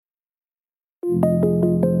Hey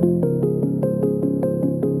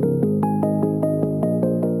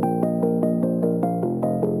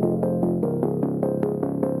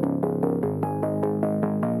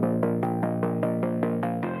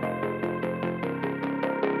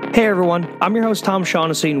everyone, I'm your host Tom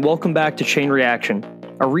Shaughnessy, and welcome back to Chain Reaction,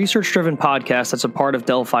 a research-driven podcast that's a part of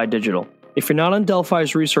Delphi Digital. If you're not on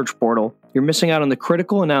Delphi's research portal, you're missing out on the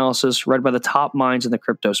critical analysis read by the top minds in the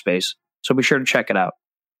crypto space, so be sure to check it out.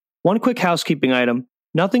 One quick housekeeping item: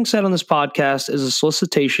 nothing said on this podcast is a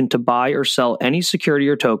solicitation to buy or sell any security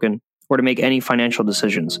or token, or to make any financial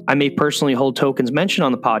decisions. I may personally hold tokens mentioned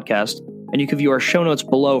on the podcast, and you can view our show notes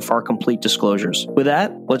below for our complete disclosures. With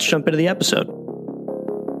that, let's jump into the episode.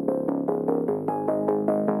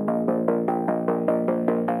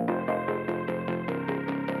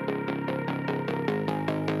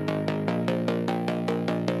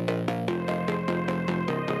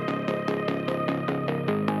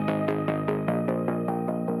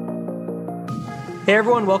 Hey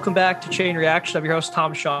everyone, welcome back to Chain Reaction. I'm your host,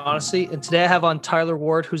 Tom Shaughnessy, and today I have on Tyler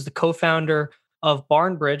Ward, who's the co-founder of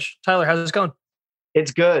BarnBridge. Tyler, how's it going?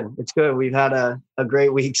 It's good. It's good. We've had a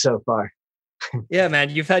great week so far. Yeah, man,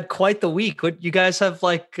 you've had quite the week. What you guys have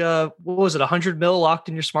what was it, 100 mil locked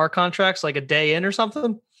in your smart contracts, like a day in or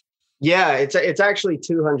something? Yeah, it's actually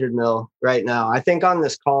 200 mil right now. I think on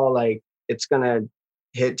this call, it's gonna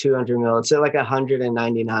hit 200 mil. It's at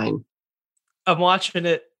 199. I'm watching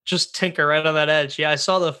it just tinker right on that edge. Yeah, I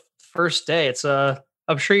saw the first day. It's I'm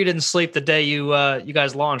sure you didn't sleep the day you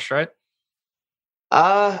guys launched, right?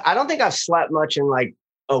 I don't think I've slept much in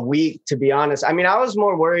a week, to be honest. I mean, I was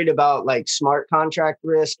more worried about smart contract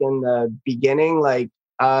risk in the beginning,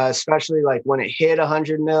 especially when it hit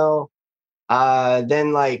 100 mil.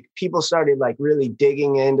 Then people started really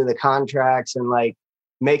digging into the contracts and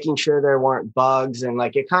making sure there weren't bugs, and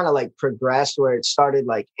it kind of progressed where it started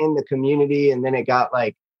in the community, and then it got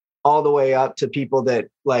all the way up to people that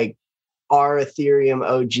are Ethereum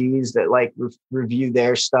OGs that review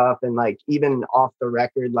their stuff, and even off the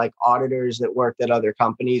record auditors that worked at other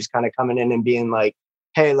companies kind of coming in and being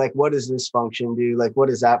hey, what does this function do, what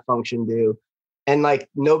does that function do? And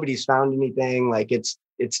nobody's found anything.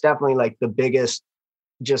 It's definitely the biggest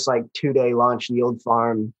just 2-day launch yield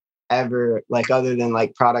farm ever, other than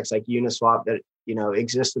products like Uniswap that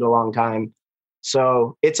existed a long time.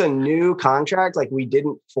 So it's a new contract. We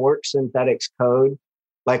didn't fork Synthetic's code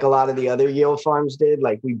like a lot of the other yield farms did.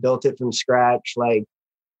 We built it from scratch. Malad,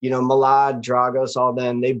 Dragos, all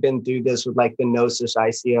them, they've been through this with the Gnosis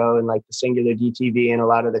ICO and the Singular DTV and a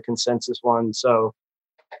lot of the consensus ones. So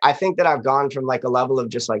I think that I've gone from a level of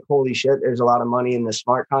just holy shit, there's a lot of money in the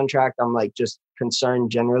smart contract. I'm just concerned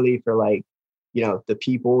generally for the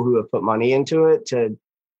people who have put money into it, to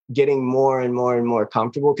getting more and more and more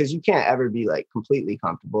comfortable, because you can't ever be completely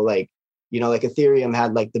comfortable. Ethereum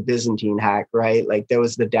had the Byzantine hack, right? There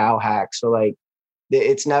was the DAO hack. So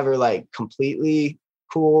it's never completely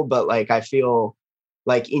cool, but I feel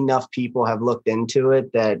enough people have looked into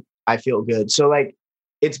it that I feel good. So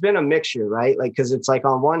it's been a mixture, right? Because it's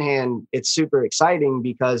on one hand, it's super exciting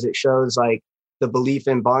because it shows the belief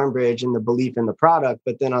in BarnBridge and the belief in the product.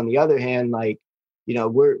 But then on the other hand,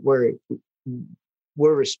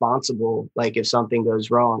 we're responsible if something goes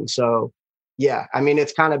wrong. So yeah, I mean,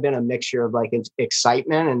 it's kind of been a mixture of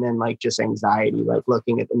excitement and then just anxiety,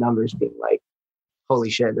 looking at the numbers being holy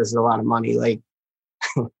shit, this is a lot of money.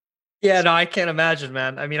 Yeah, no, I can't imagine,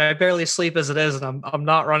 man. I mean, I barely sleep as it is, and I'm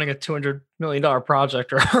not running a $200 million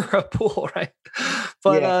project or a pool, right?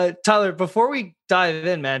 But yeah. Tyler, before we dive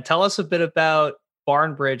in, man, tell us a bit about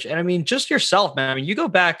BarnBridge. And I mean, just yourself, man. I mean, you go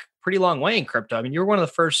back pretty long way in crypto. I mean, you were one of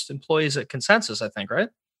the first employees at Consensus, I think, right?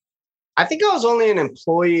 I think I was only an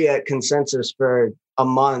employee at Consensus for a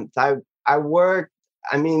month. I worked,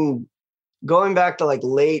 I mean, going back to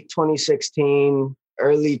late 2016,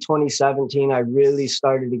 early 2017, I really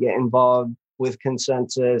started to get involved with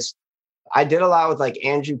Consensus. I did a lot with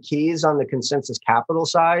Andrew Keys on the Consensus Capital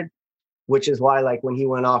side, which is why when he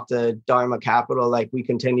went off to Dharma Capital, we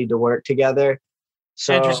continued to work together.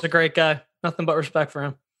 So Andrew's a great guy. Nothing but respect for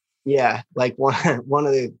him. Yeah, one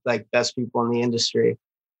of the best people in the industry.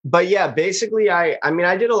 But yeah, basically, I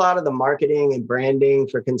did a lot of the marketing and branding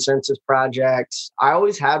for Consensus projects. I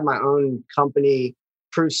always had my own company,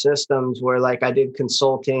 Proof Systems, where I did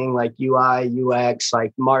consulting, UI, UX,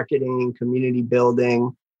 marketing, community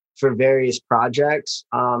building for various projects.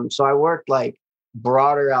 So I worked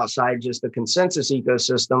broader outside just the Consensus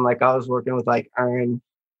ecosystem. I was working with Earn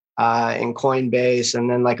and Coinbase, and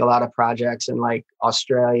then a lot of projects in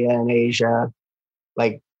Australia and Asia,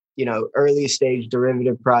 early stage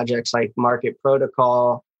derivative projects like Market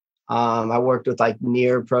Protocol, I worked with like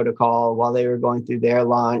Near Protocol while they were going through their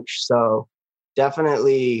launch. So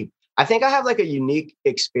definitely, I think I have like a unique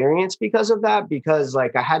experience because of that, because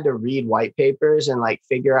like I had to read white papers and like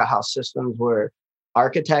figure out how systems were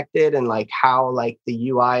architected and like how like the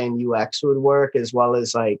UI and UX would work, as well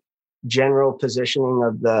as like general positioning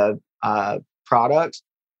of the products.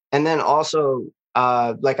 And then also,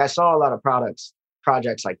 like I saw a lot of projects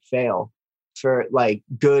like fail for like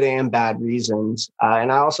good and bad reasons.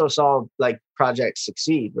 And I also saw like projects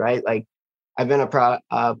succeed, right? Like I've been a part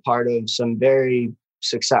of some very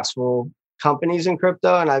successful companies in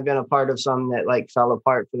crypto, and I've been a part of some that like fell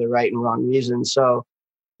apart for the right and wrong reasons. So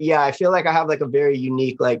yeah, I feel like I have like a very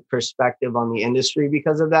unique like perspective on the industry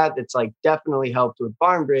because of that. That's like definitely helped with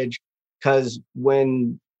BarnBridge, because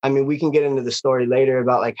we can get into the story later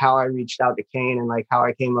about like how I reached out to Kane and like how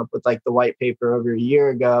I came up with like the white paper over a year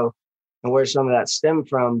ago and where some of that stemmed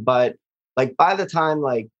from. But like by the time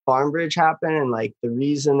like BarnBridge happened and like the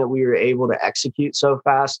reason that we were able to execute so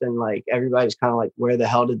fast and like everybody's kind of like, where the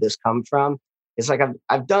hell did this come from? It's like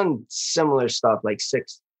I've done similar stuff like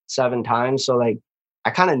 6-7 times. So like I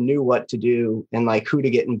kind of knew what to do and like who to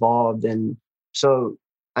get involved. And so,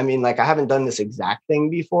 like I haven't done this exact thing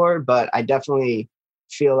before, but I definitely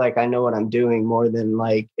feel like I know what I'm doing more than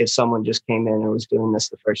like if someone just came in and was doing this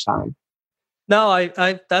the first time. No,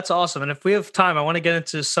 I that's awesome. And if we have time, I want to get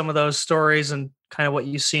into some of those stories and kind of what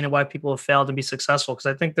you've seen and why people have failed to be successful, because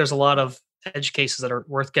I think there's a lot of edge cases that are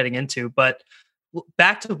worth getting into. But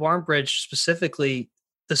back to BarnBridge specifically,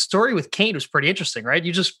 the story with Kane was pretty interesting, right?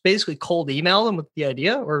 You just basically cold emailed him with the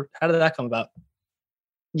idea, or how did that come about?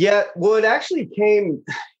 Yeah, well, it actually came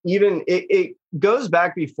it goes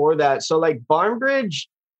back before that. So like BarnBridge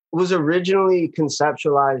was originally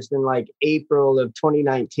conceptualized in like April of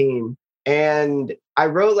 2019. And I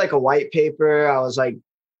wrote like a white paper. I was like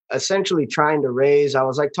essentially trying to I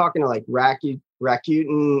was like talking to like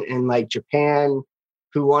Rakuten in like Japan,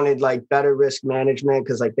 who wanted like better risk management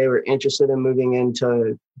because like they were interested in moving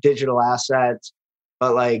into digital assets,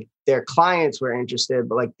 but like their clients were interested,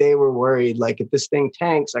 but like they were worried, like if this thing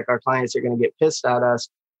tanks, like our clients are going to get pissed at us.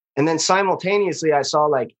 And then simultaneously, I saw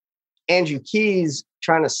like Andrew Keys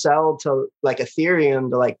trying to sell to like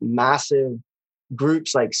Ethereum to like massive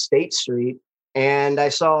groups like State Street. And I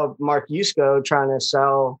saw Mark Yusko trying to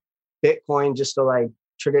sell Bitcoin just to like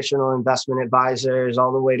traditional investment advisors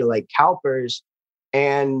all the way to like CalPERS.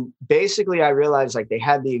 And basically I realized like they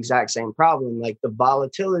had the exact same problem. Like the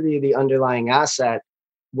volatility of the underlying asset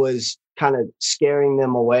was kind of scaring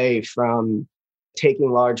them away from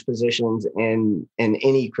taking large positions in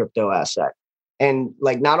any crypto asset. And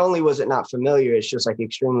like, not only was it not familiar, it's just like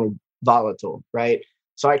extremely volatile, right?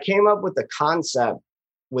 So I came up with the concept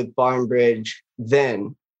with BarnBridge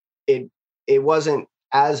then. It wasn't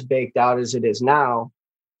as baked out as it is now.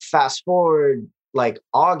 Fast forward like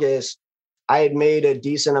August, I had made a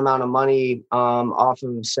decent amount of money off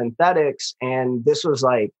of synthetics, and this was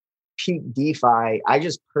like peak DeFi. I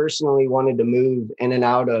just personally wanted to move in and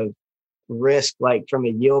out of risk, like from a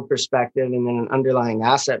yield perspective and then an underlying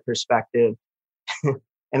asset perspective.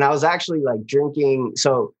 And I was actually like drinking.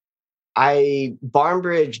 So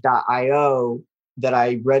BarnBridge.io that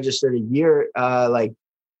I registered a year,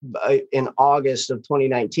 in August of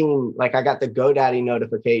 2019, like I got the GoDaddy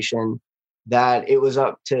notification that it was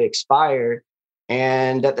up to expire.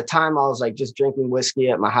 And at the time I was like just drinking whiskey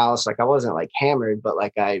at my house. Like I wasn't like hammered, but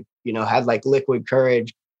like I, had like liquid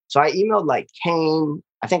courage. So I emailed like Kane.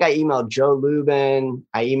 I think I emailed Joe Lubin.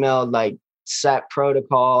 I emailed like Set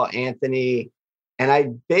Protocol, Anthony. And I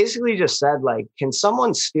basically just said, like, can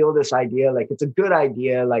someone steal this idea? Like, it's a good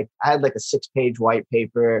idea. Like, I had like a 6-page white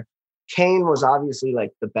paper. Kane was obviously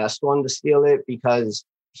like the best one to steal it because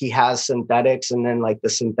he has synthetics and then like the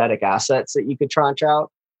synthetic assets that you could tranche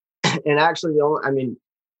out. And actually,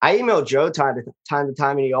 I emailed Joe time to time,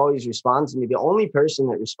 and he always responds to me. The only person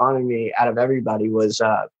that responded to me out of everybody was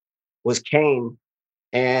Kane.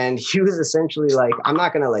 And he was essentially like, I'm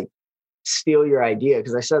not going to like steal your idea,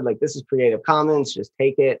 because I said like, this is Creative Commons, just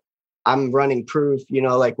take it. I'm running proof,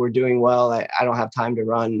 like we're doing well. I don't have time to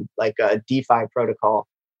run like a DeFi protocol.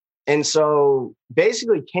 And so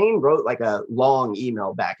basically Kane wrote like a long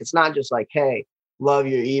email back. It's not just like, hey, love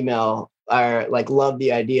your email, or like, love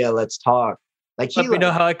the idea, let's talk. Like, Let me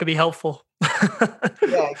know how I could be helpful.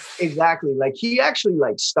 Yeah, exactly. Like he actually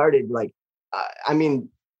like started like,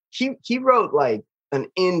 he wrote like an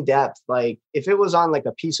in-depth, like if it was on like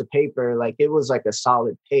a piece of paper, like it was like a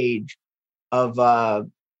solid page of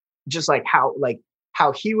just like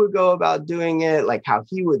how he would go about doing it, like how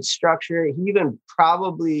he would structure it. He even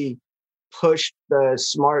probably pushed the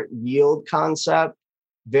smart yield concept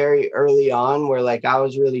very early on where like I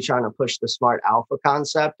was really trying to push the smart alpha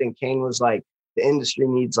concept, and Kane was like, the industry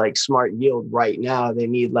needs like smart yield right now. They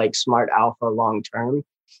need like smart alpha long term.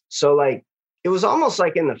 So like it was almost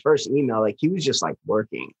like in the first email, like he was just like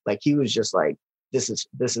working. Like he was just like, this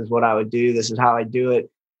is what I would do. This is how I do it.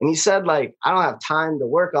 And he said, like, I don't have time to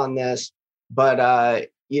work on this, but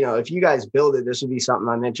if you guys build it, this would be something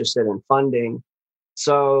I'm interested in funding.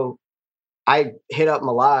 So I hit up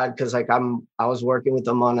Malad because like I was working with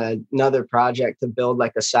them on another project to build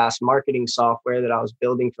like a SaaS marketing software that I was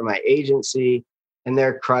building for my agency, and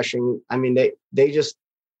they're crushing. I mean,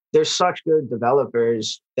 they're such good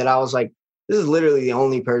developers that I was like, this is literally the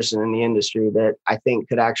only person in the industry that I think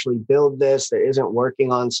could actually build this, that isn't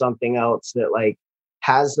working on something else, that like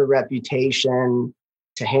has the reputation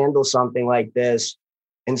to handle something like this.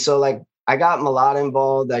 And so like I got Malad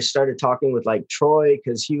involved. I started talking with like Troy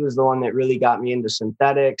because he was the one that really got me into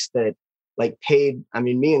synthetics, that like paid. I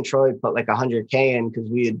mean, me and Troy put like 100K in because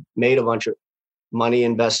we had made a bunch of money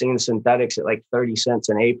investing in synthetics at like 30 cents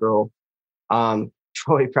in April.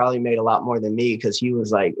 Troy probably made a lot more than me because he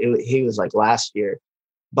was like last year.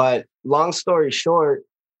 But long story short,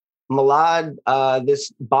 Malad,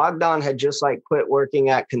 this Bogdan had just like quit working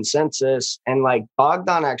at Consensus, and like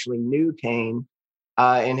Bogdan actually knew Kane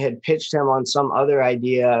and had pitched him on some other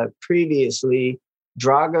idea previously.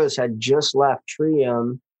 Dragos had just left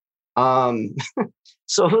Trium. Um,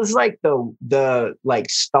 so it was like the like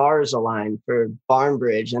stars aligned for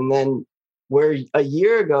BarnBridge. And then where a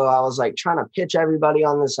year ago I was like trying to pitch everybody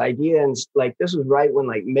on this idea, and like this was right when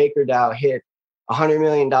like MakerDAO hit $100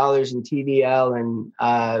 million in TVL,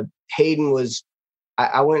 and Hayden was.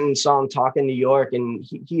 I went and saw him talk in New York, and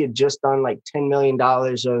he had just done like $10 million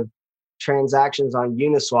of transactions on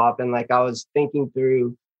Uniswap, and like I was thinking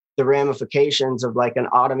through the ramifications of like an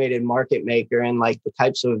automated market maker and like the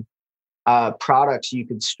types of products you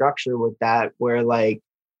could structure with that, where like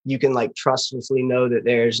you can like trustlessly know that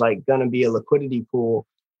there's like going to be a liquidity pool.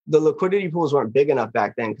 The liquidity pools weren't big enough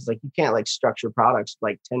back then because like you can't like structure products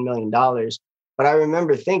like $10 million. But I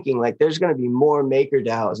remember thinking like there's going to be more maker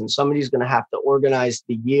DAOs, and somebody's going to have to organize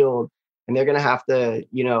the yield, and they're going to have to,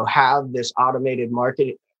 have this automated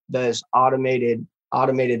market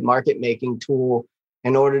making tool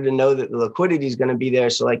in order to know that the liquidity is going to be there.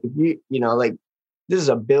 So like if like this is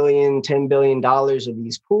 $1 billion, $10 billion of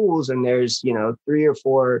these pools, and there's 3 or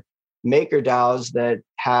 4 maker DAOs that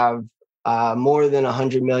have more than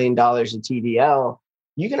 $100 million of TVL,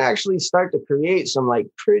 you can actually start to create some like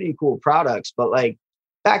pretty cool products. But like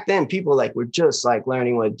back then, people like were just like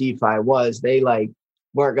learning what DeFi was. They like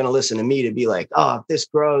weren't going to listen to me to be like, oh, if this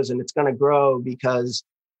grows, and it's going to grow because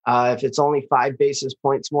if it's only 5 basis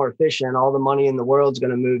points more efficient, all the money in the world's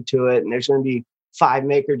going to move to it, and there's going to be 5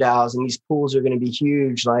 maker DAOs, and these pools are going to be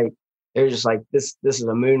huge. Like they're just like, this is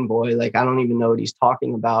a moon boy. Like I don't even know what he's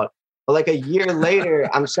talking about. But like a year later,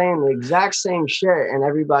 I'm saying the exact same shit, and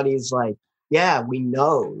everybody's like, yeah, we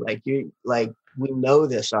know. Like we know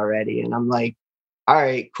this already. And I'm like, all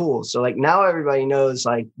right, cool. So like now everybody knows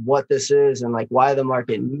like what this is and like why the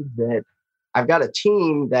market needs it. I've got a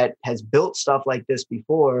team that has built stuff like this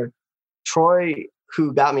before. Troy,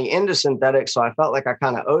 who got me into synthetics, so I felt like I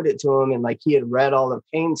kind of owed it to him, and like he had read all of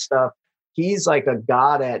Kane's stuff. He's like a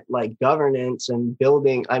god at like governance and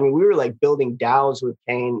building. I mean, we were like building DAOs with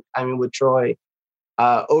with Troy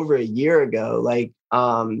over a year ago, like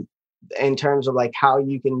in terms of like how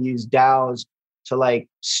you can use DAOs to like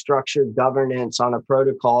structure governance on a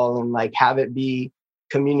protocol and like have it be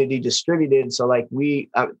community distributed. So like we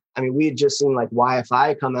had just seen like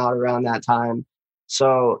YFI come out around that time.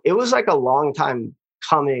 So it was like a long time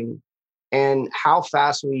coming, and how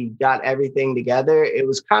fast we got everything together. It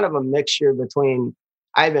was kind of a mixture between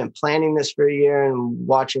I've been planning this for a year and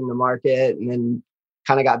watching the market, and then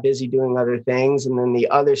kind of got busy doing other things. And then the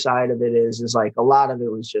other side of it is like a lot of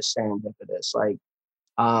it was just serendipitous. Like,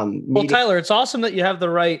 well, Tyler, it's awesome that you have the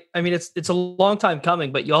right. I mean, it's a long time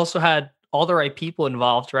coming, but you also had all the right people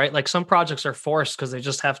involved, right? Like some projects are forced because they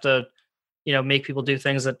just have to, make people do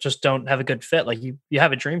things that just don't have a good fit. Like you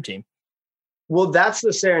have a dream team. Well, that's the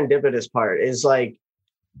serendipitous part is like,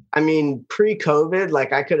 I mean, pre-COVID,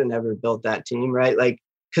 like I could have never built that team, right? Like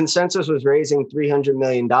Consensus was raising $300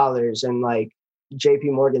 million, and like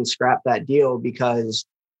JP Morgan scrapped that deal because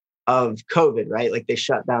of COVID, right? Like they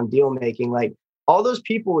shut down deal making. Like all those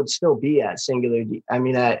people would still be at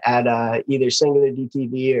at either Singular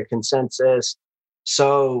DTV or Consensus.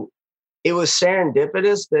 So it was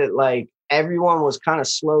serendipitous that like everyone was kind of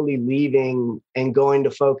slowly leaving and going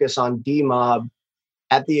to focus on DMob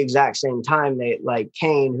at the exact same time. They like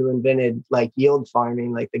Kane, who invented like yield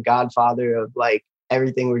farming, like the godfather of like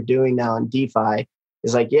everything we're doing now in DeFi.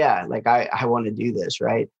 is like, yeah, like I want to do this,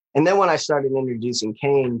 right? And then when I started introducing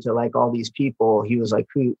Kane to like all these people, he was like,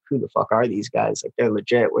 who the fuck are these guys? Like, they're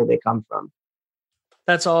legit. Where they come from?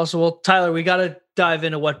 That's awesome. Well, Tyler, we got to dive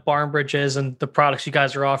into what BarnBridge is and the products you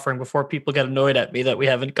guys are offering before people get annoyed at me that we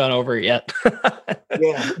haven't gone over it yet.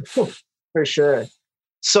 Yeah, for sure.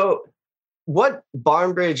 So what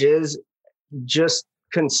BarnBridge is, just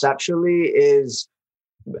conceptually, is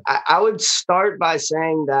I would start by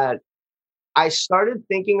saying that I started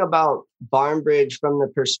thinking about BarnBridge from the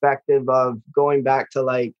perspective of going back to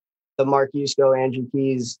like the Mark Yusko, Andrew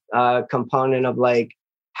Keys component of like,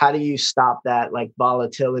 how do you stop that like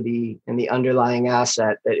volatility in the underlying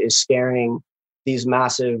asset that is scaring these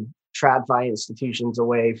massive TradFi institutions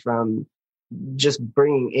away from just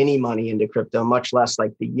bringing any money into crypto, much less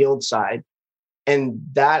like the yield side. And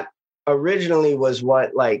that originally was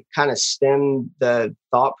what like kind of stemmed the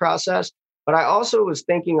thought process. But I also was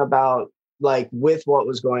thinking about like with what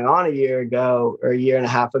was going on a year ago or a year and a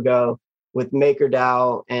half ago with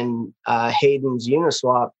MakerDAO and Hayden's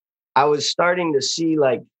Uniswap, I was starting to see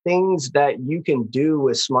like things that you can do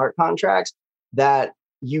with smart contracts that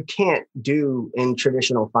you can't do in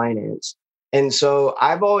traditional finance. And so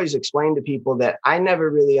I've always explained to people that I never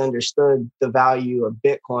really understood the value of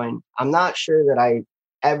Bitcoin. I'm not sure that I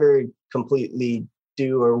ever completely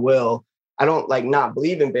do or will. I don't like not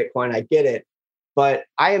believe in Bitcoin. I get it. But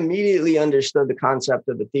I immediately understood the concept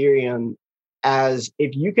of Ethereum as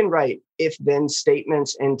if you can write if then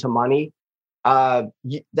statements into money,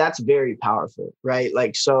 that's very powerful, right?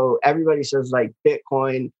 Like, so everybody says like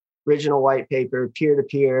Bitcoin, original white paper,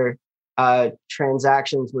 peer-to-peer,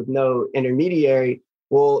 transactions with no intermediary.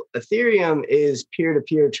 Well, Ethereum is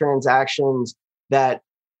peer-to-peer transactions that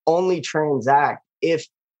only transact if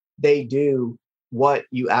they do what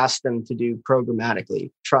you ask them to do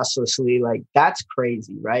programmatically, trustlessly. Like, that's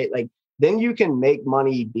crazy, right? Like, then you can make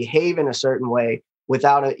money behave in a certain way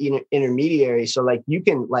without an intermediary. So like you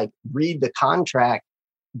can like read the contract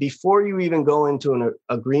before you even go into an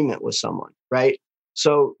agreement with someone, right?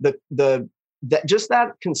 So that just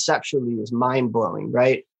that conceptually is mind blowing,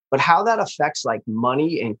 right? But how that affects like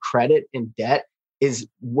money and credit and debt is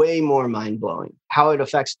way more mind blowing. How it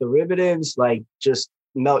affects derivatives, like just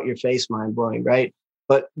melt your face, mind blowing, right?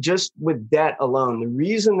 But just with debt alone, the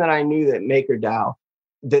reason that I knew that MakerDAO,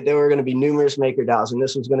 that there were going to be numerous MakerDAOs and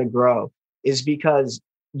this was going to grow, is because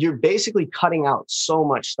you're basically cutting out so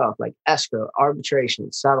much stuff like escrow,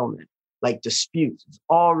 arbitration, settlement, like disputes. It's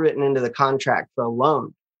all written into the contract for a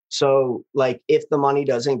loan. So like if the money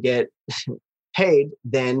doesn't get paid,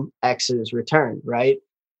 then X is returned, right?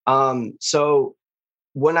 So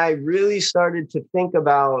when I really started to think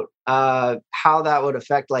about how that would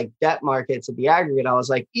affect like debt markets at the aggregate, I was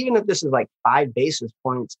like, even if this is like 5 basis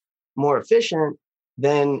points more efficient,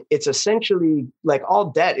 then it's essentially like all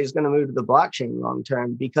debt is going to move to the blockchain long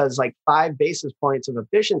term, because like 5 basis points of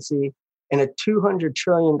efficiency in a $200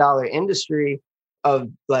 trillion industry of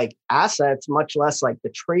like assets, much less like the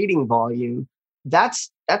trading volume, that's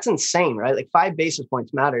insane, right? Like 5 basis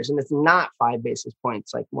points matters, and it's not 5 basis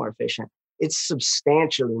points like more efficient. It's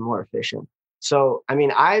substantially more efficient. So, I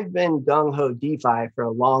mean, I've been gung-ho DeFi for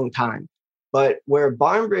a long time, but where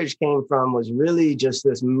BarnBridge came from was really just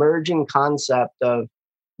this merging concept of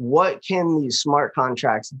what can these smart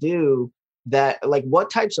contracts do, that like what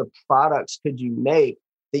types of products could you make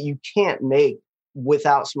that you can't make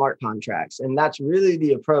without smart contracts. And that's really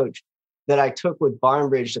the approach that I took with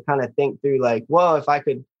BarnBridge, to kind of think through like, well, if I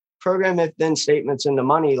could program if then statements into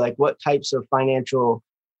money, like what types of financial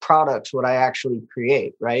products would I actually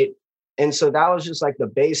create, right? And so that was just like the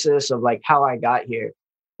basis of like how I got here.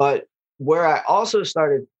 But where I also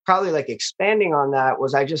started probably like expanding on that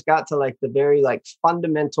was I just got to like the very like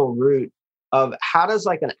fundamental root of how does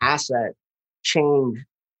like an asset change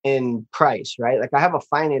in price, right? Like I have a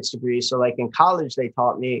finance degree. So like in college, they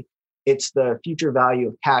taught me it's the future value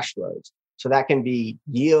of cash flows. So that can be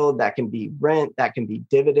yield, that can be rent, that can be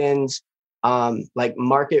dividends. Like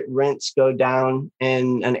market rents go down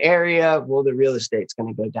in an area, well, the real estate's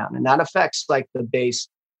going to go down, and that affects like the base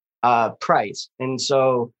price. And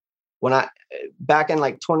so when back in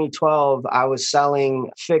like 2012, I was selling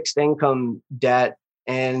fixed income debt,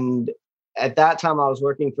 and at that time I was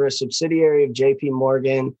working for a subsidiary of JP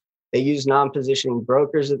Morgan. They used non-positioning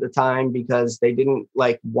brokers at the time because they didn't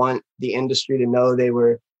like want the industry to know they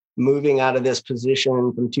were moving out of this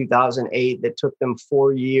position from 2008 that took them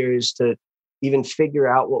 4 years to even figure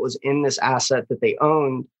out what was in this asset that they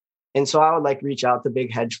owned. And so I would like reach out to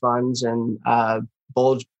big hedge funds and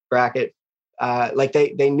bulge bracket. Like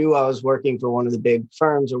they knew I was working for one of the big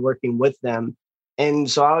firms or working with them. And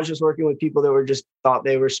so I was just working with people that were just thought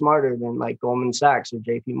they were smarter than like Goldman Sachs or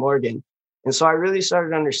JP Morgan. And so I really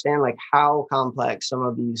started to understand like how complex some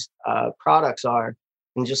of these products are,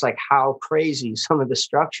 and just like how crazy some of the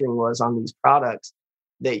structuring was on these products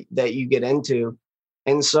that you get into.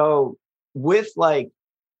 And so with like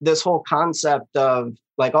this whole concept of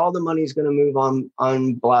like all the money's going to move on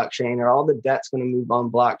blockchain, or all the debt's going to move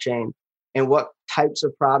on blockchain, and what types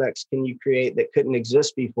of products can you create that couldn't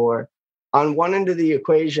exist before? On one end of the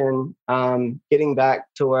equation, getting back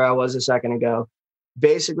to where I was a second ago,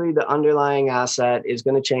 basically the underlying asset is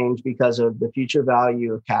going to change because of the future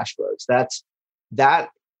value of cash flows. That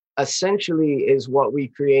essentially is what we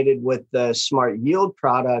created with the smart yield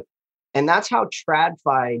product. And that's how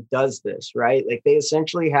TradFi does this, right? Like they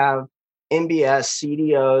essentially have MBS,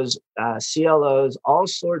 CDOs, CLOs, all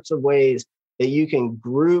sorts of ways that you can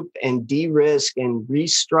group and de-risk and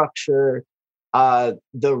restructure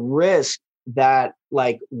the risk that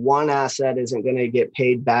like one asset isn't going to get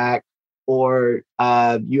paid back, or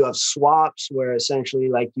you have swaps where essentially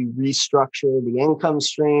like you restructure the income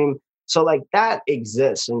stream. So like that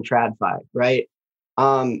exists in TradFi, right?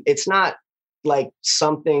 It's not like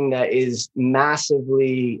something that is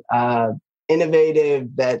massively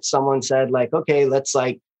innovative that someone said like, okay, let's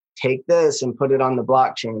like take this and put it on the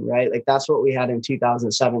blockchain, right? Like that's what we had in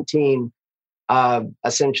 2017.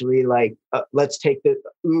 Essentially like, let's take the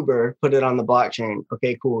Uber, put it on the blockchain.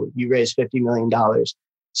 Okay, cool. You raised $50 million.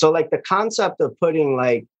 So like the concept of putting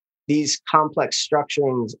like these complex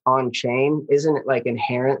structurings on chain isn't like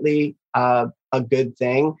inherently a good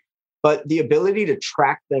thing, but the ability to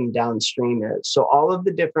track them downstream is. So all of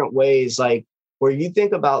the different ways, like where you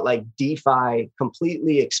think about like DeFi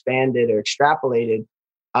completely expanded or extrapolated,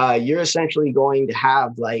 you're essentially going to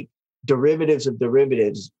have like derivatives of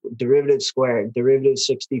derivatives, derivative squared, derivative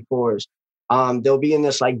 64s. They'll be in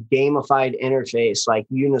this like gamified interface like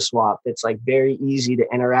Uniswap that's like very easy to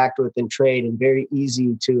interact with and trade, and very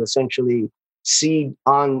easy to essentially see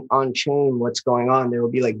on chain what's going on. There will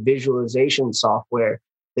be like visualization software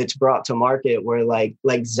that's brought to market where like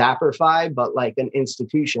Zapperfy, but like an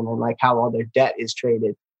institution, and like how all their debt is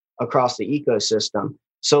traded across the ecosystem.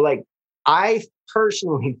 So like I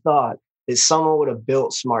personally thought that someone would have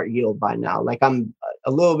built smart yield by now. Like I'm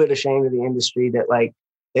a little bit ashamed of the industry that like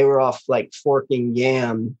they were off like forking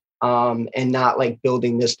Yam and not like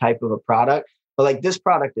building this type of a product. But like this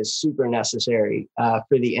product is super necessary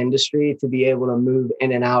for the industry to be able to move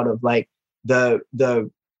in and out of like the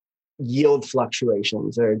yield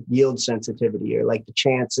fluctuations or yield sensitivity, or like the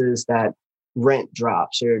chances that rent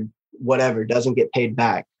drops or whatever doesn't get paid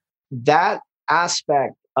back. That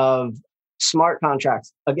aspect of smart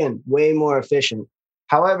contracts, again, way more efficient.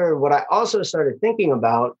 However, what I also started thinking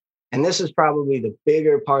about, and this is probably the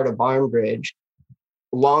bigger part of BarnBridge,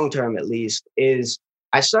 long term at least, is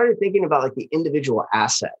I started thinking about like the individual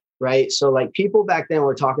asset, right? So like people back then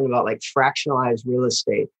were talking about like fractionalized real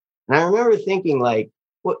estate. And I remember thinking like,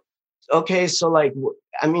 what, okay, so like,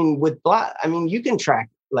 I mean, with block, I mean, you can track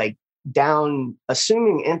like down,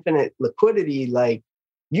 assuming infinite liquidity, like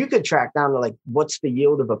you could track down to like, what's the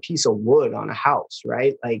yield of a piece of wood on a house,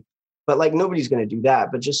 right? Like, but like nobody's going to do that.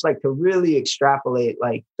 But just like to really extrapolate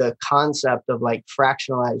like the concept of like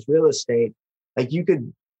fractionalized real estate, like you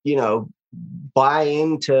could, you know, buy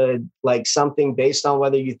into like something based on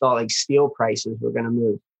whether you thought like steel prices were going to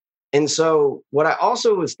move. And so what I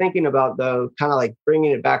also was thinking about, though, kind of like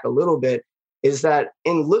bringing it back a little bit, is that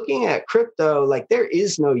in looking at crypto, like there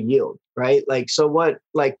is no yield, right? Like, so what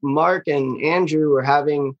like Mark and Andrew were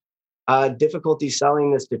having difficulty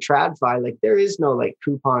selling this to TradFi, like there is no like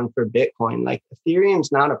coupon for Bitcoin. Like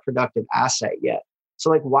Ethereum's not a productive asset yet. So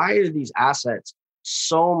like, why are these assets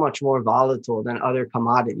so much more volatile than other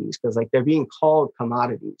commodities? Because like they're being called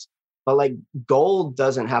commodities. But like gold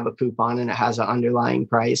doesn't have a coupon and it has an underlying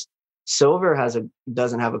price. Silver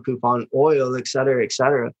doesn't have a coupon, oil, et cetera, et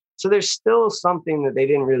cetera. So there's still something that they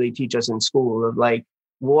didn't really teach us in school of like,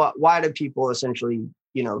 why do people essentially,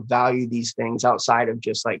 you know, value these things outside of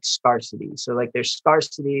just like scarcity? So like there's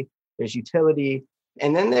scarcity, there's utility,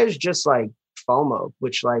 and then there's just like FOMO,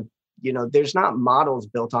 which like, you know, there's not models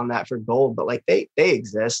built on that for gold, but like they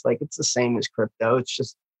exist. Like it's the same as crypto. It's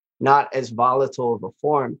just not as volatile of a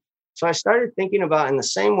form. So I started thinking about, in the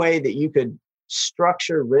same way that you could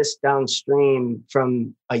structure risk downstream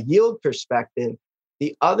from a yield perspective,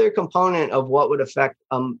 the other component of what would affect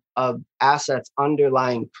of assets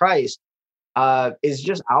underlying price is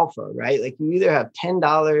just alpha, right? Like you either have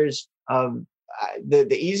 $10 of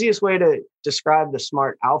the easiest way to describe the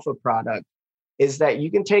smart alpha product is that you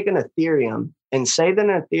can take an Ethereum and say that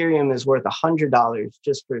an Ethereum is worth $100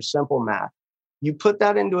 just for simple math. You put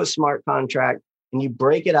that into a smart contract. and you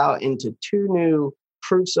break it out into two new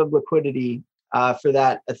proofs of liquidity for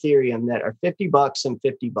that Ethereum that are $50 and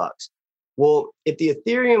 $50. Well, if the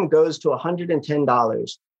Ethereum goes to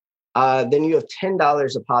 $110, then you have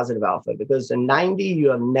 $10 of positive alpha. If it goes to 90, you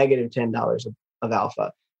have negative $10 of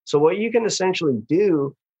alpha. So what you can essentially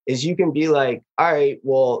do is you can be like, all right,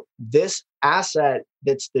 well, this asset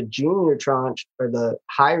that's the junior tranche or the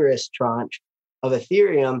high risk tranche of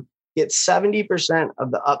Ethereum gets 70% of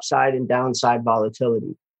the upside and downside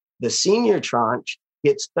volatility. The senior tranche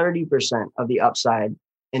gets 30% of the upside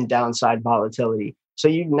and downside volatility. So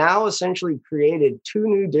you've now essentially created two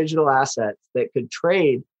new digital assets that could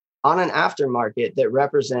trade on an aftermarket that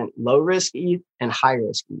represent low risk ETH and high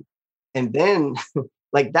risk ETH. And then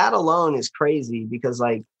like that alone is crazy because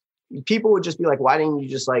like people would just be like, why didn't you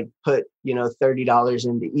just like put, $30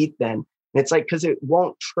 into ETH then? And it's like, because it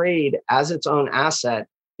won't trade as its own asset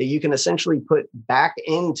that you can essentially put back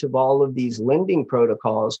into all of these lending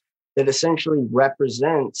protocols that essentially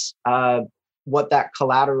represents what that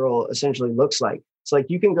collateral essentially looks like. It's like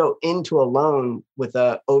you can go into a loan with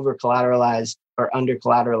a over collateralized or under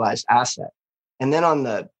collateralized asset. And then on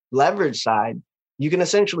the leverage side, you can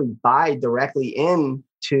essentially buy directly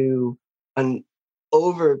into an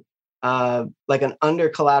over like an under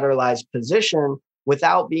collateralized position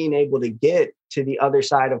without being able to get to the other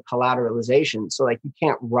side of collateralization. So like you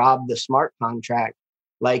can't rob the smart contract.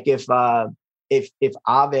 Like if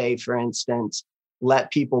Aave, for instance,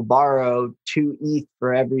 let people borrow 2 ETH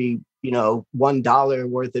for every, $1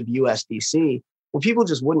 worth of USDC, well, people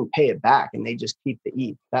just wouldn't pay it back and they just keep the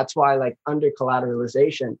ETH. That's why like under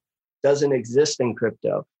collateralization doesn't exist in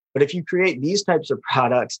crypto. But if you create these types of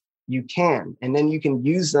products, you can, and then you can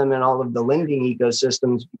use them in all of the lending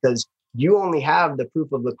ecosystems because you only have the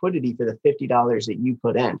proof of liquidity for the $50 that you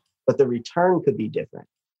put in, but the return could be different.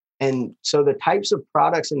 And so the types of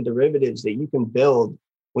products and derivatives that you can build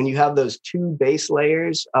when you have those two base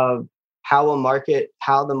layers of how the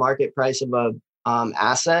market price of a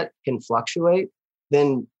asset can fluctuate,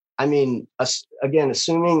 then, again,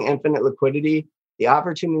 assuming infinite liquidity, the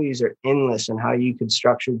opportunities are endless in how you could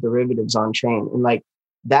structure derivatives on chain. And like,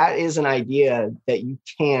 that is an idea that you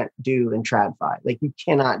can't do in TradFi. Like you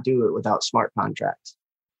cannot do it without smart contracts.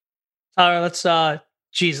 All right, let's, a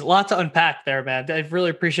lot to unpack there, man. I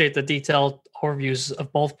really appreciate the detailed overviews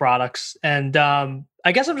of both products. And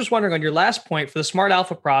I guess I'm just wondering on your last point for the Smart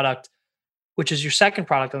Alpha product, which is your second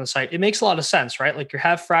product on the site, it makes a lot of sense, right? Like you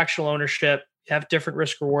have fractional ownership, you have different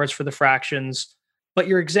risk rewards for the fractions, but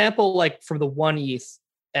your example, like for the 1 ETH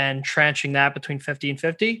and tranching that between 50 and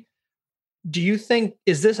 50, do you think,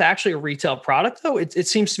 is this actually a retail product though? It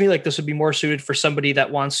seems to me like this would be more suited for somebody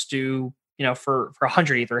that wants to, for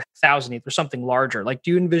 100 ETH or 1,000 ETH or something larger. Like,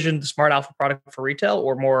 do you envision the Smart Alpha product for retail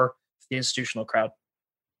or more the institutional crowd?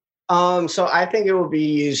 So I think it will be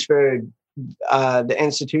used for the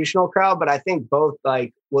institutional crowd, but I think both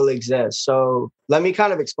like will exist. So let me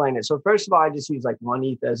kind of explain it. So first of all, I just use like 1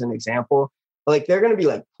 ETH as an example. Like they're going to be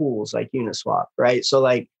like pools like Uniswap, right? So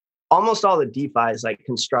like almost all the DeFi is like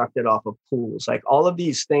constructed off of pools. Like all of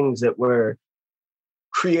these things that we're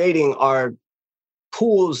creating are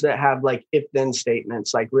pools that have like if then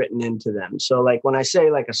statements like written into them. So like when I say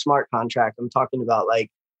like a smart contract, I'm talking about like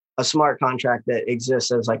a smart contract that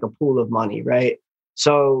exists as like a pool of money, right?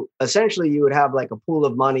 So essentially you would have like a pool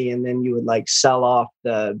of money and then you would like sell off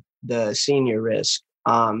the senior risk.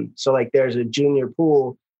 So like there's a junior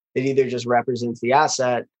pool that either just represents the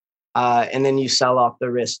asset and then you sell off the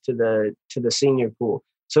risk to the senior pool.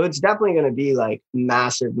 So it's definitely going to be like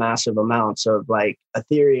massive amounts of like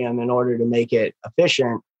Ethereum in order to make it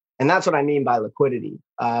efficient. And that's what I mean by liquidity.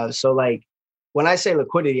 So like when I say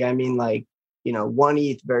liquidity, I mean like, 1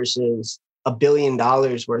 ETH versus $1 billion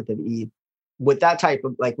worth of ETH. With that type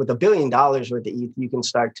of like with $1 billion worth of ETH, you can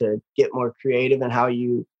start to get more creative in how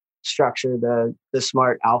you structure the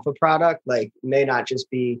Smart Alpha product. Like may not just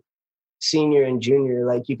be senior and junior,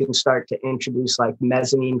 like you can start to introduce like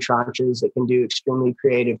mezzanine tranches that can do extremely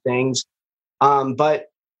creative things. But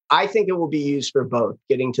I think it will be used for both,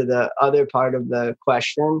 getting to the other part of the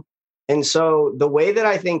question. And so the way that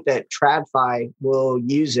I think that TradFi will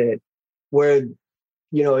use it, where,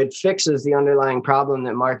 it fixes the underlying problem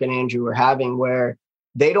that Mark and Andrew were having, where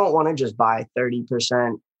they don't want to just buy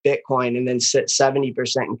 30% Bitcoin and then sit 70%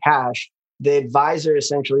 in cash. The advisor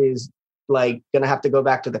essentially is like going to have to go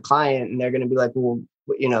back to the client and they're going to be like, well,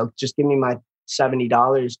 just give me my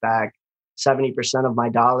 $70 back, 70% of my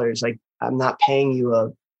dollars. Like I'm not paying you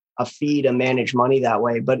a fee to manage money that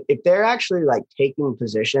way. But if they're actually like taking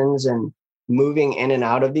positions and moving in and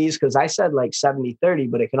out of these, because I said like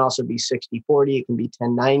 70-30, but it can also be 60-40, it can be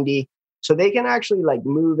 10-90. So they can actually like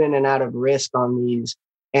move in and out of risk on these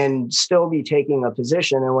and still be taking a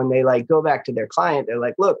position. And when they like go back to their client, they're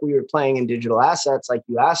like, look, we were playing in digital assets like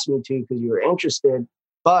you asked me to because you were interested.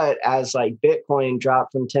 But as like Bitcoin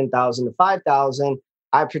dropped from 10,000 to 5,000,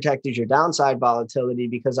 I protected your downside volatility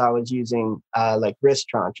because I was using like risk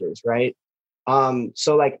tranches, right?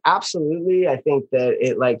 So like absolutely, I think that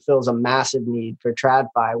it like fills a massive need for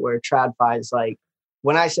TradFi, where TradFi is like,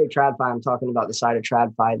 when I say TradFi, I'm talking about the side of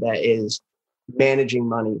TradFi that is managing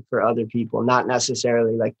money for other people, not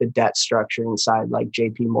necessarily like the debt structure inside like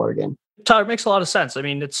JP Morgan. Tyler, it makes a lot of sense. I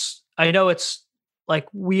mean, I know it's like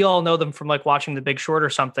we all know them from like watching The Big Short or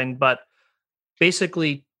something, but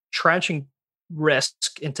basically trenching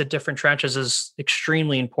risk into different trenches is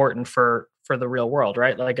extremely important for the real world,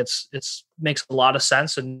 right? Like it's makes a lot of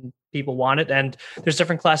sense and people want it. And there's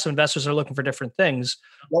different class of investors that are looking for different things.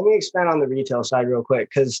 Let me expand on the retail side real quick,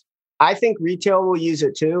 because I think retail will use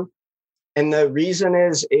it too. And the reason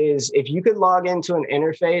is if you could log into an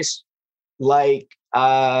interface like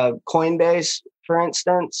Coinbase, for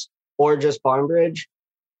instance, or just BarnBridge,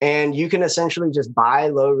 and you can essentially just buy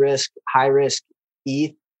low risk, high risk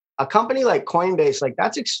ETH. A company like Coinbase, like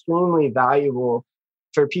that's extremely valuable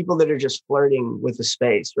for people that are just flirting with the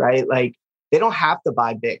space, right? Like they don't have to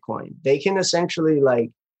buy Bitcoin. They can essentially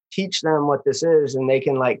like teach them what this is and they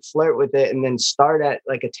can like flirt with it and then start at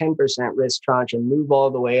like a 10% risk tranche and move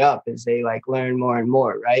all the way up as they like learn more and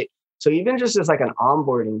more, right? So even just as like an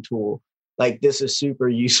onboarding tool, like this is super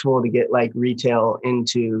useful to get like retail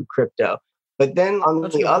into crypto. But then on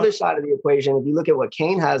the other side of the equation, if you look at what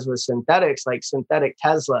Kane has with synthetics, like synthetic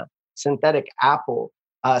Tesla, synthetic Apple,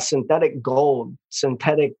 synthetic gold,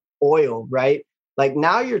 synthetic oil, right? Like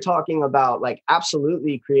now you're talking about like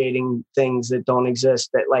absolutely creating things that don't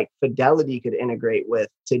exist that like Fidelity could integrate with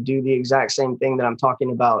to do the exact same thing that I'm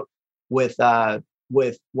talking about with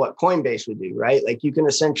what Coinbase would do, right? Like you can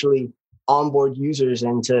essentially onboard users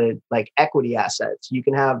into like equity assets. You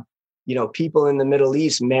can have, you know, people in the Middle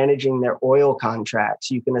East managing their oil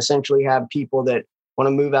contracts. You can essentially have people that want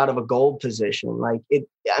to move out of a gold position. Like it,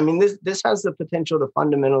 I mean, this has the potential to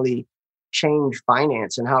fundamentally change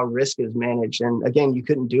finance and how risk is managed. And again, you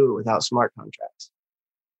couldn't do it without smart contracts.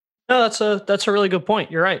 No, that's a really good point.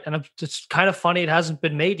 You're right. And it's kind of funny it hasn't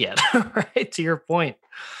been made yet, right? To your point.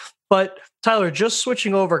 But Tyler, just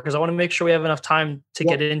switching over, because I want to make sure we have enough time to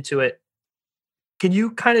get into it. Can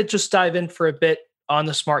you kind of just dive in for a bit on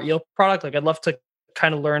the Smart Yield product? Like I'd love to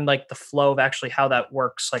kind of learn like the flow of actually how that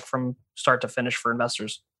works, like from start to finish for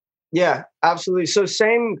investors. Yeah, absolutely. So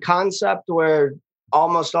same concept where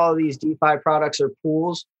almost all of these DeFi products are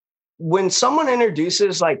pools. When someone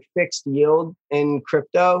introduces like fixed yield in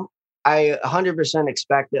crypto, I 100%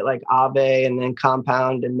 expect that like Aave and then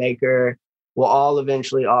Compound and Maker will all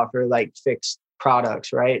eventually offer like fixed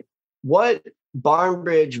products, right? What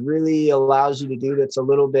BarnBridge really allows you to do that's a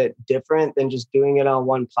little bit different than just doing it on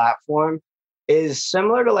one platform is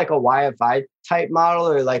similar to like a YFI type model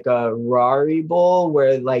or like a Rari Bull,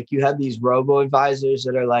 where like you have these robo advisors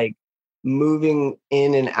that are like moving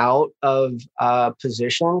in and out of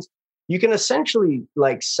positions. You can essentially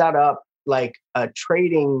like set up like a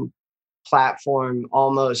trading platform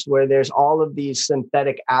almost where there's all of these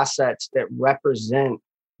synthetic assets that represent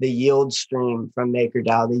the yield stream from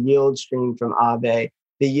MakerDAO, the yield stream from Aave,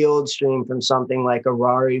 the yield stream from something like a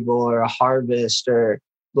Rarible or a Harvest, or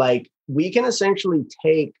like we can essentially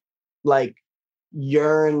take like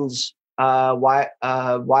Yearn's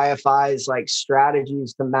YFI's like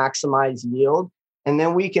strategies to maximize yield, and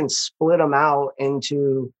then we can split them out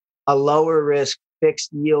into a lower risk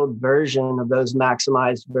fixed yield version of those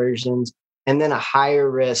maximized versions, and then a higher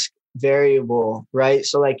risk variable, right?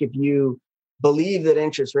 So like if you believe that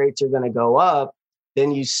interest rates are going to go up,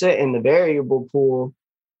 then you sit in the variable pool,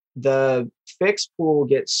 the fixed pool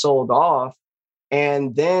gets sold off,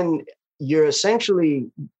 and then you're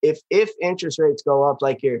essentially, if interest rates go up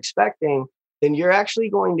like you're expecting, then you're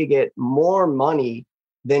actually going to get more money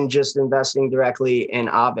than just investing directly in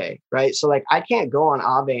Aave, right? So like I can't go on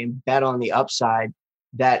Aave and bet on the upside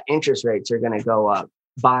that interest rates are going to go up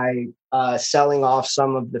by selling off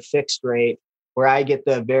some of the fixed rate where I get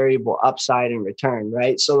the variable upside in return,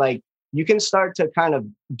 right? So like you can start to kind of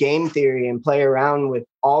game theory and play around with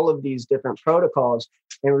all of these different protocols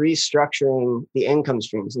and restructuring the income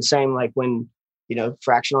streams. The same like when, you know,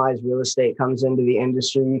 fractionalized real estate comes into the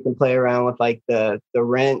industry, you can play around with like the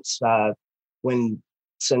rents. When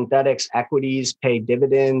synthetics equities pay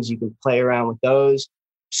dividends, you can play around with those.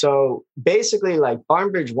 So basically like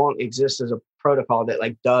BarnBridge won't exist as a protocol that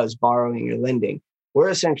like does borrowing or lending. We're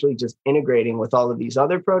essentially just integrating with all of these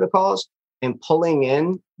other protocols and pulling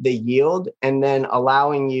in the yield and then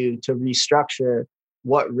allowing you to restructure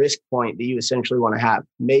what risk point that you essentially want to have.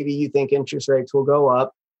 Maybe you think interest rates will go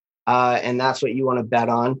up, and that's what you want to bet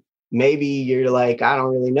on. Maybe you're like, I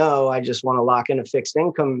don't really know. I just want to lock in a fixed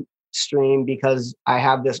income stream because I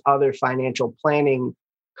have this other financial planning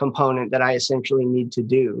component that I essentially need to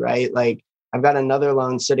do, right? Like I've got another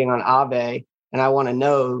loan sitting on Aave, and I want to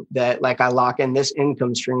know that like I lock in this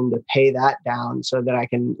income stream to pay that down so that I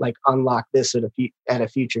can like unlock this at a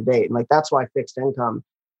future date. And like that's why fixed income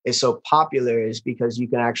is so popular, is because you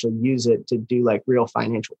can actually use it to do like real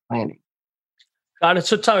financial planning. Got it.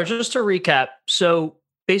 So Tyler, just to recap, so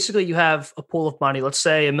basically you have a pool of money, let's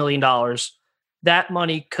say $1 million. That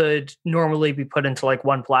money could normally be put into like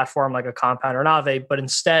one platform, like a Compound or an Aave, but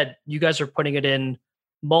instead you guys are putting it in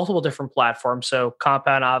multiple different platforms. So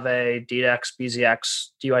Compound, Aave, DDX, BZX,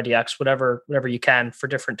 DYDX, whatever you can for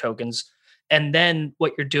different tokens. And then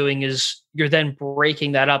what you're doing is you're then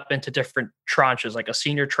breaking that up into different tranches, like a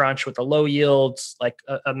senior tranche with a low yield, like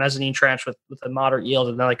a mezzanine tranche with a moderate yield,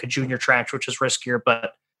 and then like a junior tranche, which is riskier,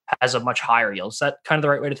 but has a much higher yield. Is that kind of the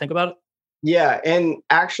right way to think about it? Yeah. And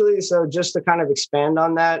actually, so just to kind of expand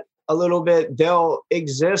on that a little bit, they'll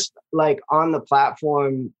exist like on the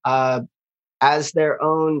platform as their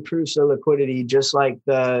own proofs of liquidity, just like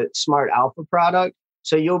the Smart Alpha product.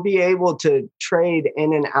 So you'll be able to trade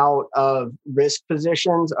in and out of risk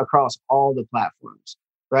positions across all the platforms,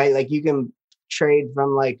 right? Like you can trade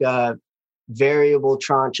from like a variable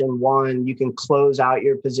tranche in one. You can close out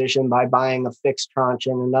your position by buying a fixed tranche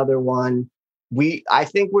in another one. I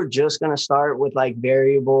think we're just going to start with like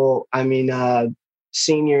variable,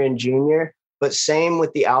 senior and junior, but same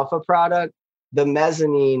with the alpha product. The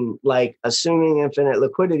mezzanine, like assuming infinite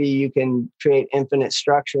liquidity, you can create infinite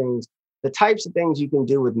structurings. The types of things you can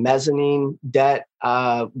do with mezzanine debt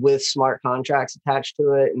with smart contracts attached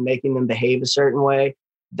to it and making them behave a certain way,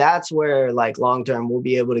 that's where like long-term we'll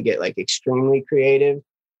be able to get like extremely creative.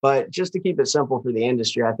 But just to keep it simple for the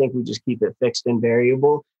industry, I think we just keep it fixed and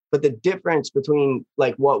variable. But the difference between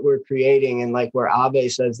like what we're creating and like where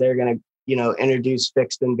Aave says they're going to, introduce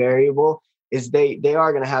fixed and variable is they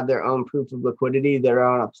are going to have their own proof of liquidity. They're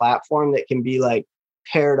on a platform that can be like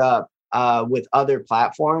paired up with other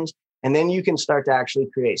platforms. And then you can start to actually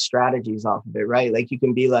create strategies off of it, right? Like you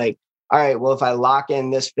can be like, all right, well, if I lock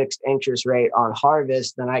in this fixed interest rate on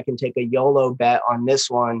Harvest, then I can take a YOLO bet on this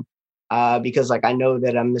one because like I know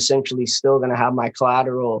that I'm essentially still going to have my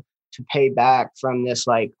collateral to pay back from this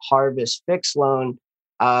like Harvest fixed loan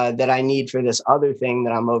that I need for this other thing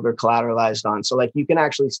that I'm over collateralized on. So like you can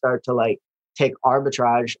actually start to like take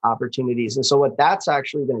arbitrage opportunities. And so what that's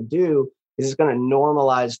actually going to do is it's going to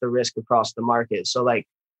normalize the risk across the market. So like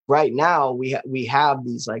right now we have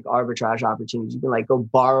these like arbitrage opportunities. You can like go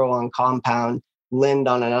borrow on Compound, lend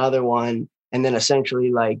on another one, and then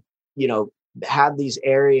essentially like, have these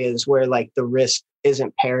areas where like the risk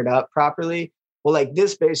isn't paired up properly. Well, like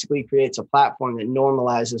this basically creates a platform that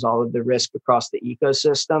normalizes all of the risk across the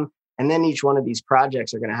ecosystem. And then each one of these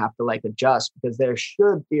projects are going to have to like adjust because there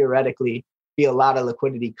should theoretically be a lot of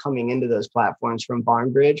liquidity coming into those platforms from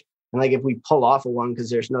BarnBridge. And like if we pull off of one because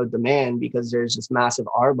there's no demand because there's this massive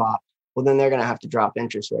RBOP, well, then they're going to have to drop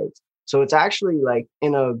interest rates. So it's actually like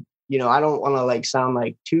in a, I don't want to like sound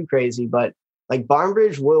like too crazy, but like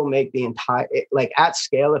BarnBridge will make the entire, like at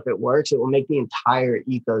scale, if it works, it will make the entire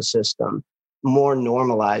ecosystem more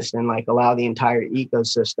normalized and like allow the entire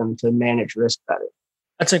ecosystem to manage risk better.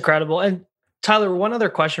 That's incredible. And Tyler, one other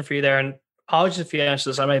question for you there, and apologies if you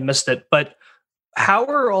answered this, I might have missed it, but how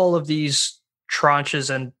are all of these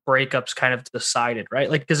tranches and breakups kind of decided,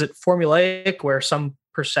 right? Like, is it formulaic where some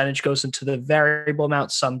percentage goes into the variable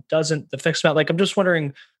amount, some doesn't, the fixed amount? Like, I'm just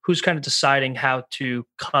wondering who's kind of deciding how to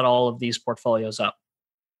cut all of these portfolios up.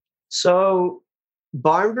 So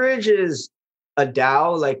BarnBridge is a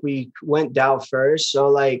DAO, like we went DAO first. So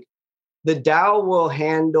like the DAO will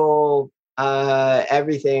handle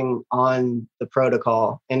everything on the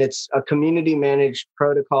protocol, and it's a community managed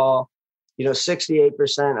protocol.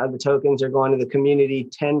 68% of the tokens are going to the community,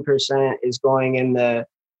 10% is going in the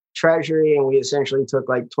treasury, and we essentially took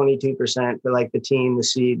like 22% for like the team, the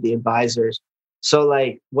seed, the advisors. So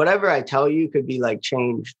like whatever I tell you could be like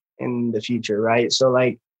changed in the future, right? So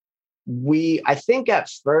like I think at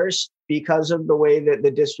first, because of the way that the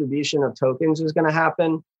distribution of tokens is going to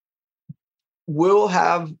happen, we'll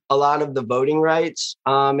have a lot of the voting rights.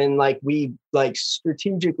 And like we like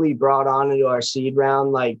strategically brought on into our seed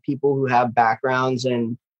round, like people who have backgrounds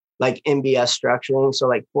in like MBS structuring. So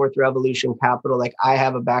like Fourth Revolution Capital, like I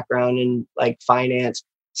have a background in like finance.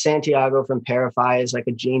 Santiago from Parify is like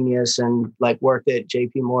a genius and like worked at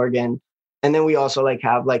JP Morgan. And then we also like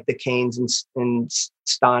have like the Canes and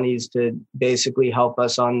Stonnies to basically help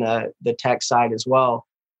us on the tech side as well.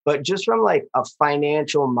 But just from like a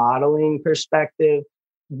financial modeling perspective,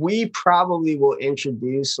 we probably will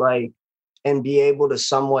introduce like and be able to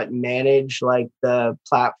somewhat manage like the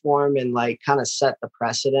platform and like kind of set the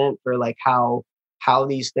precedent for like how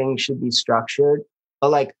these things should be structured. But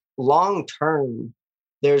like long term,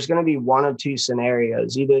 there's going to be one of two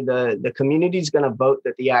scenarios. Either the community is going to vote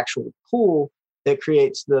that the actual pool that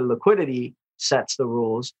creates the liquidity sets the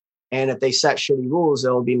rules. And if they set shitty rules,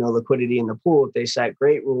 there will be no liquidity in the pool. If they set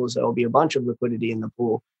great rules, there will be a bunch of liquidity in the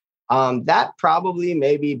pool. That probably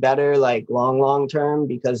may be better like long term,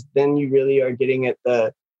 because then you really are getting at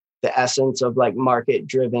the essence of like market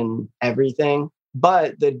driven everything.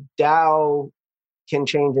 But the DAO can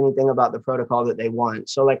change anything about the protocol that they want.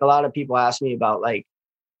 So like a lot of people ask me about like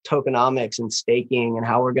tokenomics and staking and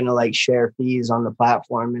how we're going to like share fees on the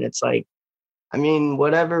platform. And it's like, I mean,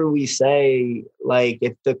 whatever we say, like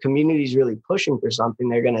if the community is really pushing for something,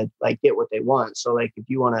 they're going to like get what they want. So like if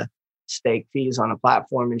you want to stake fees on a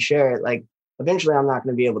platform and share it, like eventually I'm not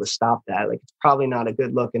going to be able to stop that. Like it's probably not a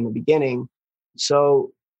good look in the beginning.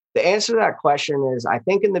 So the answer to that question is, I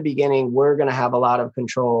think in the beginning, we're going to have a lot of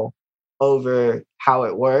control over how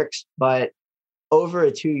it works, but over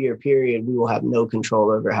a 2-year period, we will have no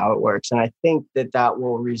control over how it works. And I think that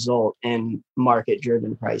will result in market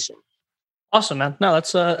driven pricing. Awesome, man. No,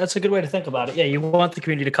 that's a good way to think about it. Yeah, you want the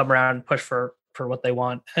community to come around and push for what they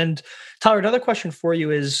want. And Tyler, another question for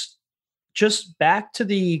you is just back to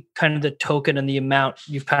the kind of the token and the amount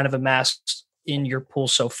you've kind of amassed in your pool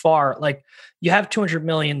so far. Like you have 200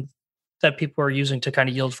 million that people are using to kind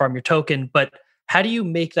of yield farm your token, but how do you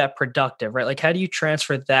make that productive, right? Like how do you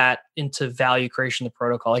transfer that into value creation of the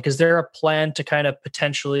protocol? Like, is there a plan to kind of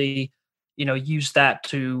potentially, use that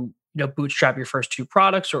to, bootstrap your first 2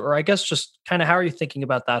 products, or I guess just kind of how are you thinking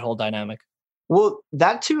about that whole dynamic? Well,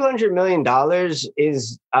 that $200 million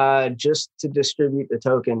is just to distribute the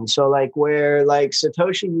token. So like where like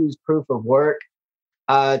Satoshi used proof of work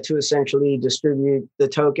to essentially distribute the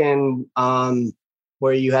token,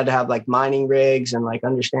 where you had to have like mining rigs and like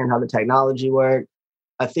understand how the technology worked.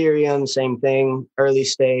 Ethereum, same thing, early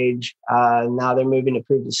stage. Now they're moving to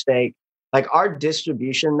proof of stake. Like our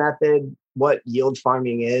distribution method, what yield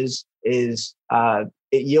farming is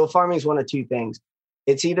yield farming is one of 2 things.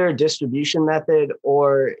 It's either a distribution method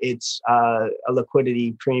or it's a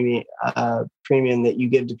liquidity premium that you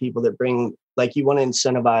give to people that bring, like you want to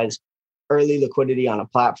incentivize early liquidity on a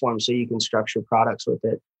platform so you can structure products with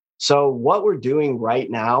it. So what we're doing right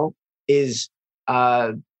now is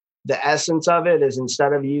the essence of it is,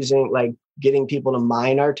 instead of using like getting people to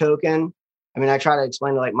mine our token, I mean, I try to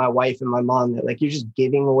explain to like my wife and my mom that like you're just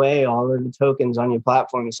giving away all of the tokens on your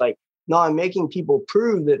platform. It's like, no, I'm making people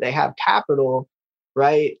prove that they have capital,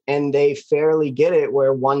 right? And they fairly get it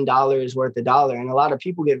where $1 is worth $1. And a lot of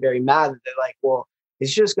people get very mad that they're like, well,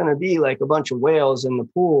 it's just going to be like a bunch of whales in the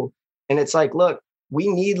pool. And it's like, look, we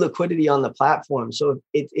need liquidity on the platform. So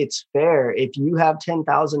it's fair. If you have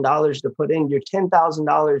 $10,000 to put in, your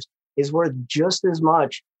 $10,000 is worth just as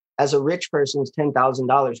much as a rich person's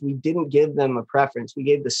 $10,000. We didn't give them a preference. We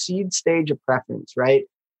gave the seed stage a preference, right?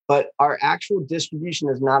 But our actual distribution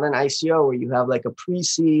is not an ICO where you have like a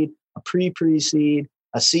pre-seed, a pre-seed,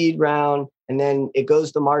 a seed round, and then it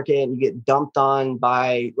goes to market and you get dumped on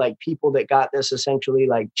by like people that got this essentially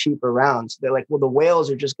like cheaper rounds. They're like, well, the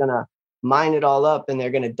whales are just going to mine it all up and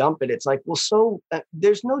they're going to dump it. It's like, well, so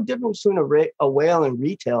there's no difference between a whale and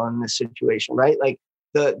retail in this situation, right? Like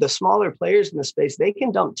the smaller players in the space, they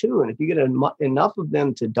can dump too. And if you get enough of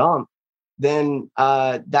them to dump, then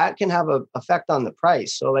that can have an effect on the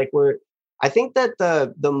price. So like I think that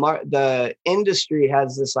the industry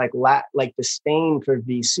has this like disdain for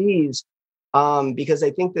VCs because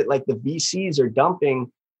they think that like the VCs are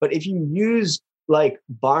dumping. But if you use like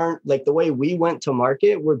the way we went to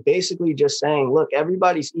market, we're basically just saying, look,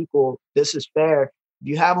 everybody's equal. This is fair. If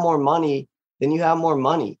you have more money, then you have more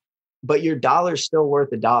money, but your dollar's still worth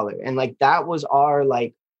 $1. And like, that was our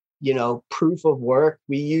proof of work.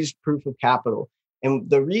 We used proof of capital. And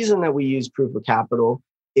the reason that we use proof of capital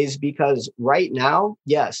is because right now,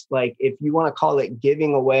 yes, like if you want to call it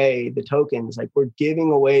giving away the tokens, like we're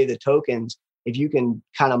giving away the tokens. If you can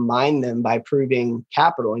kind of mine them by proving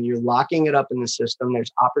capital and you're locking it up in the system,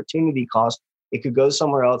 there's opportunity cost. It could go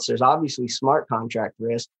somewhere else. There's obviously smart contract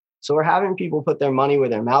risk. So we're having people put their money where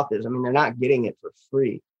their mouth is. I mean, they're not getting it for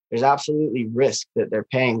free. There's absolutely risk that they're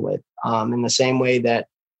paying with, in the same way that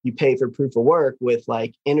you pay for proof of work with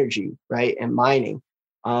like energy, right? And mining.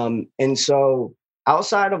 And so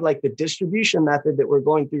outside of like the distribution method that we're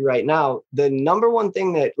going through right now, the number one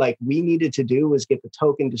thing that like we needed to do was get the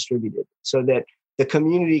token distributed so that the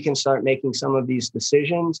community can start making some of these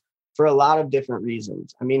decisions for a lot of different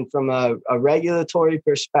reasons. I mean, from a regulatory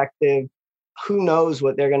perspective, who knows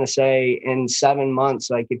what they're going to say in 7 months,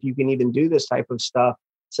 like if you can even do this type of stuff.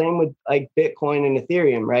 Same with like Bitcoin and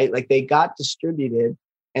Ethereum, right? Like they got distributed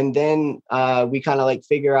and then we kind of like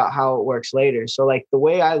figure out how it works later. So like the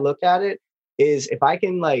way I look at it is if I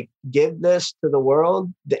can like give this to the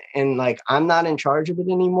world and like I'm not in charge of it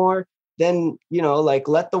anymore, then, you know, like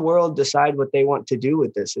let the world decide what they want to do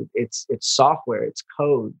with this. It's software, it's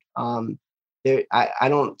code. I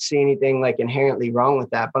don't see anything like inherently wrong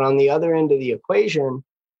with that. But on the other end of the equation,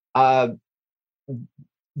 the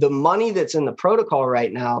money that's in the protocol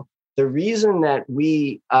right now, the reason that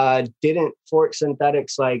we didn't fork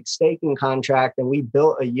Synthetic's like staking contract and we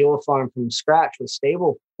built a yield farm from scratch with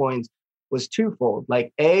stable coins was twofold.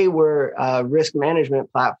 Like A, we're a risk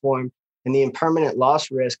management platform and the impermanent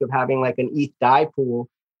loss risk of having like an ETH DAI pool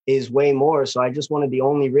is way more. So I just wanted the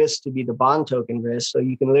only risk to be the bond token risk. So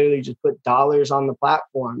you can literally just put dollars on the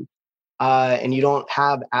platform and you don't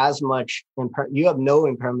have as much, you have no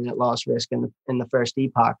impermanent loss risk in the first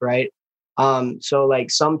epoch, right? So like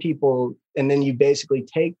some people, and then you basically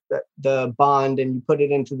take the bond and you put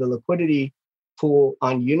it into the liquidity pool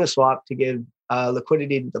on Uniswap to give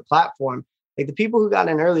liquidity to the platform. Like the people who got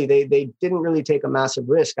in early, they didn't really take a massive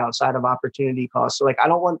risk outside of opportunity costs. So like I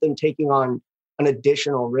don't want them taking on an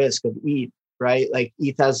additional risk of ETH, right? Like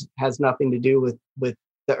ETH has nothing to do with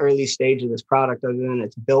the early stage of this product other than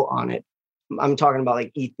it's built on it. I'm talking about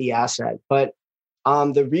like ETH, the asset. But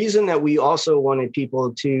the reason that we also wanted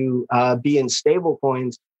people to be in stable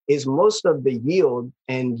coins is most of the yield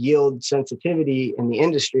and yield sensitivity in the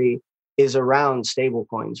industry is around stable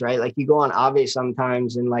coins, right? Like you go on Aave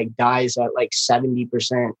sometimes and like dies at like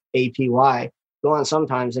 70% APY. Go on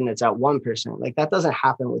sometimes and it's at 1%. Like that doesn't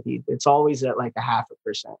happen with ETH. It's always at like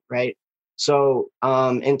 0.5%, right? So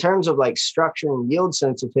in terms of like structure and yield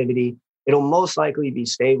sensitivity, it'll most likely be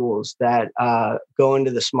stables that go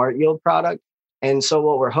into the smart yield product. And so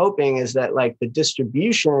what we're hoping is that like the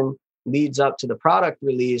distribution leads up to the product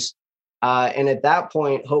release. And at that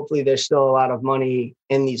point, hopefully there's still a lot of money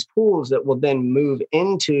in these pools that will then move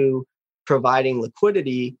into providing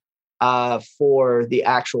liquidity for the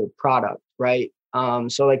actual product, right?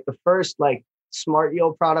 So like the first like smart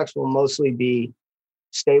yield products will mostly be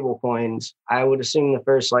stable coins. I would assume the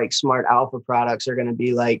first like smart alpha products are going to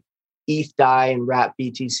be like ETH DAI and WRAP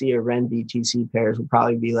BTC or REN BTC pairs will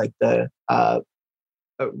probably be like the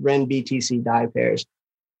REN BTC DAI pairs.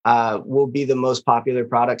 Will be the most popular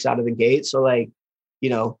products out of the gate. So like, you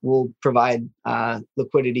know, we'll provide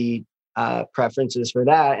liquidity preferences for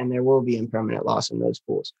that. And there will be impermanent loss in those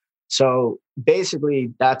pools. So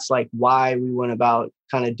basically that's like why we went about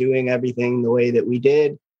kind of doing everything the way that we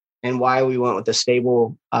did and why we went with the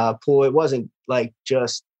stable pool. It wasn't like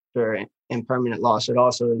just for impermanent loss. It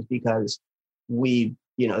also is because we,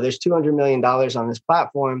 you know, there's $200 million on this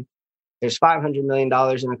platform. There's $500 million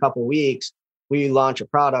in a couple of weeks. We launch a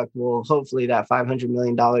product, well, hopefully that $500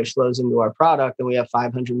 million flows into our product and we have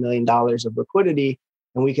 $500 million of liquidity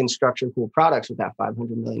and we can structure cool products with that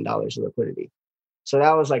 $500 million of liquidity. So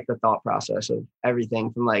that was like the thought process of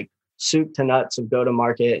everything from like soup to nuts of go to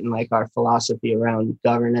market and like our philosophy around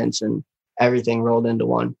governance and everything rolled into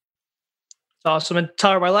one. That's awesome. And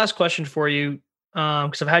Tyler, my last question for you,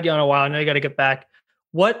 because I've had you on a while, I know you got to get back.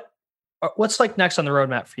 What's like next on the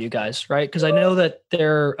roadmap for you guys, right? Because I know that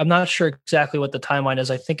I'm not sure exactly what the timeline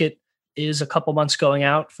is. I think it is a couple months going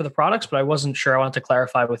out for the products, but I wasn't sure. I wanted to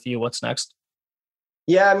clarify with you what's next.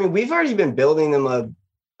 Yeah, I mean, we've already been building them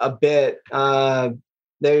a bit. With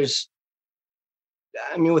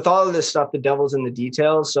all of this stuff, the devil's in the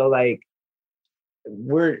details. So like,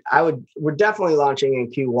 we're definitely launching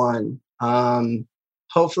in Q1.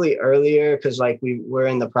 Hopefully earlier because like we're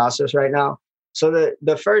in the process right now. So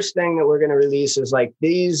the first thing that we're going to release is like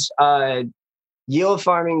these yield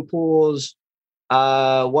farming pools.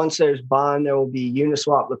 Once there's bond, there will be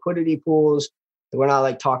Uniswap liquidity pools. We're not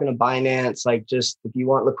like talking to Binance. Like just if you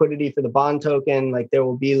want liquidity for the bond token, like there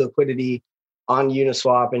will be liquidity on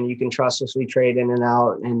Uniswap and you can trustlessly trade in and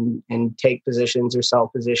out and take positions or sell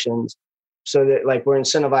positions. So that like we're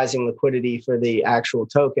incentivizing liquidity for the actual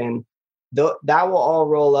token. That will all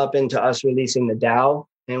roll up into us releasing the DAO.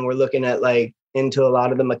 And we're looking at like into a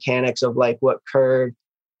lot of the mechanics of like what Curve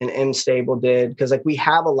and MStable did. Cause like we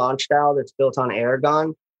have a launch DAO that's built on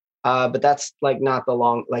Aragon, but that's like not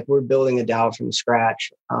like we're building a DAO from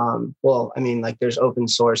scratch. Well, I mean, like there's open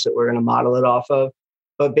source that we're going to model it off of,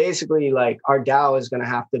 But basically, like our DAO is going to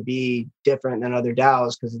have to be different than other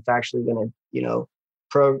DAOs because it's actually going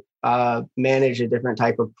to, manage a different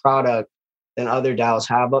type of product than other DAOs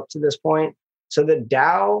have up to this point. So the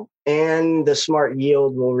DAO and the smart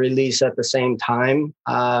yield will release at the same time,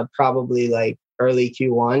 probably like early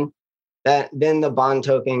Q1. That then the bond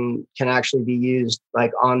token can actually be used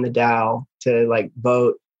like on the DAO to like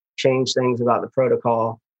vote, change things about the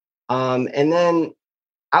protocol. And then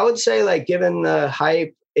I would say, like, given the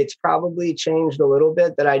hype, it's probably changed a little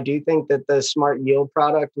bit, that I do think that the smart yield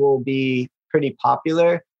product will be pretty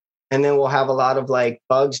popular. And then we'll have a lot of like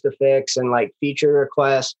bugs to fix and like feature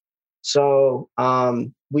requests. So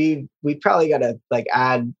we probably got to like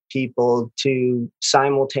add people to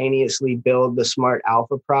simultaneously build the smart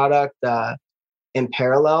alpha product in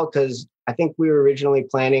parallel, because I think we were originally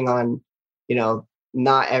planning on,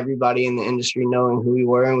 not everybody in the industry knowing who we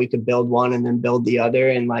were, and we could build one and then build the other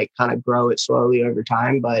and like kind of grow it slowly over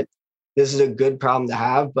time. But this is a good problem to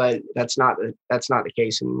have, but that's not the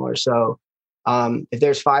case anymore. So if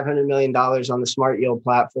there's $500 million on the smart yield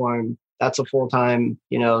platform, that's a full-time,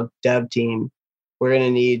 dev team. We're going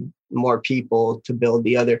to need more people to build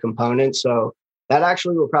the other components. So that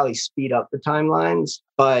actually will probably speed up the timelines,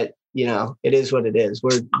 but it is what it is.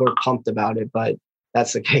 We're pumped about it, but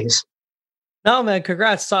that's the case. No, man,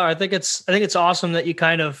 congrats, Tyler. I think it's awesome that you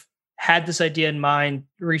kind of had this idea in mind,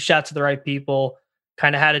 reached out to the right people,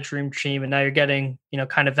 kind of had a dream team, and now you're getting,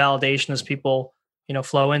 kind of validation as people,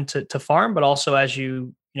 flow into farm, but also as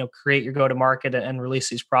you, create your go-to-market and release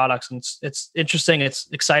these products. And it's interesting. It's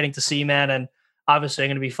exciting to see, man. And obviously I'm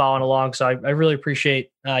going to be following along. So I really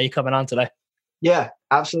appreciate you coming on today. Yeah,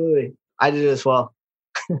 absolutely. I did as well.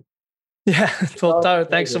 Yeah. Well, Tyler,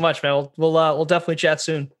 thanks so much, man. We'll definitely chat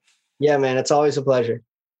soon. Yeah, man. It's always a pleasure.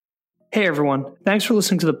 Hey, everyone. Thanks for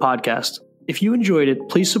listening to the podcast. If you enjoyed it,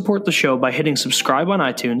 please support the show by hitting subscribe on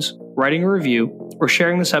iTunes, writing a review, or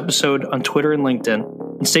sharing this episode on Twitter and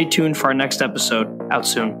LinkedIn. And stay tuned for our next episode out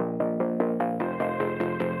soon.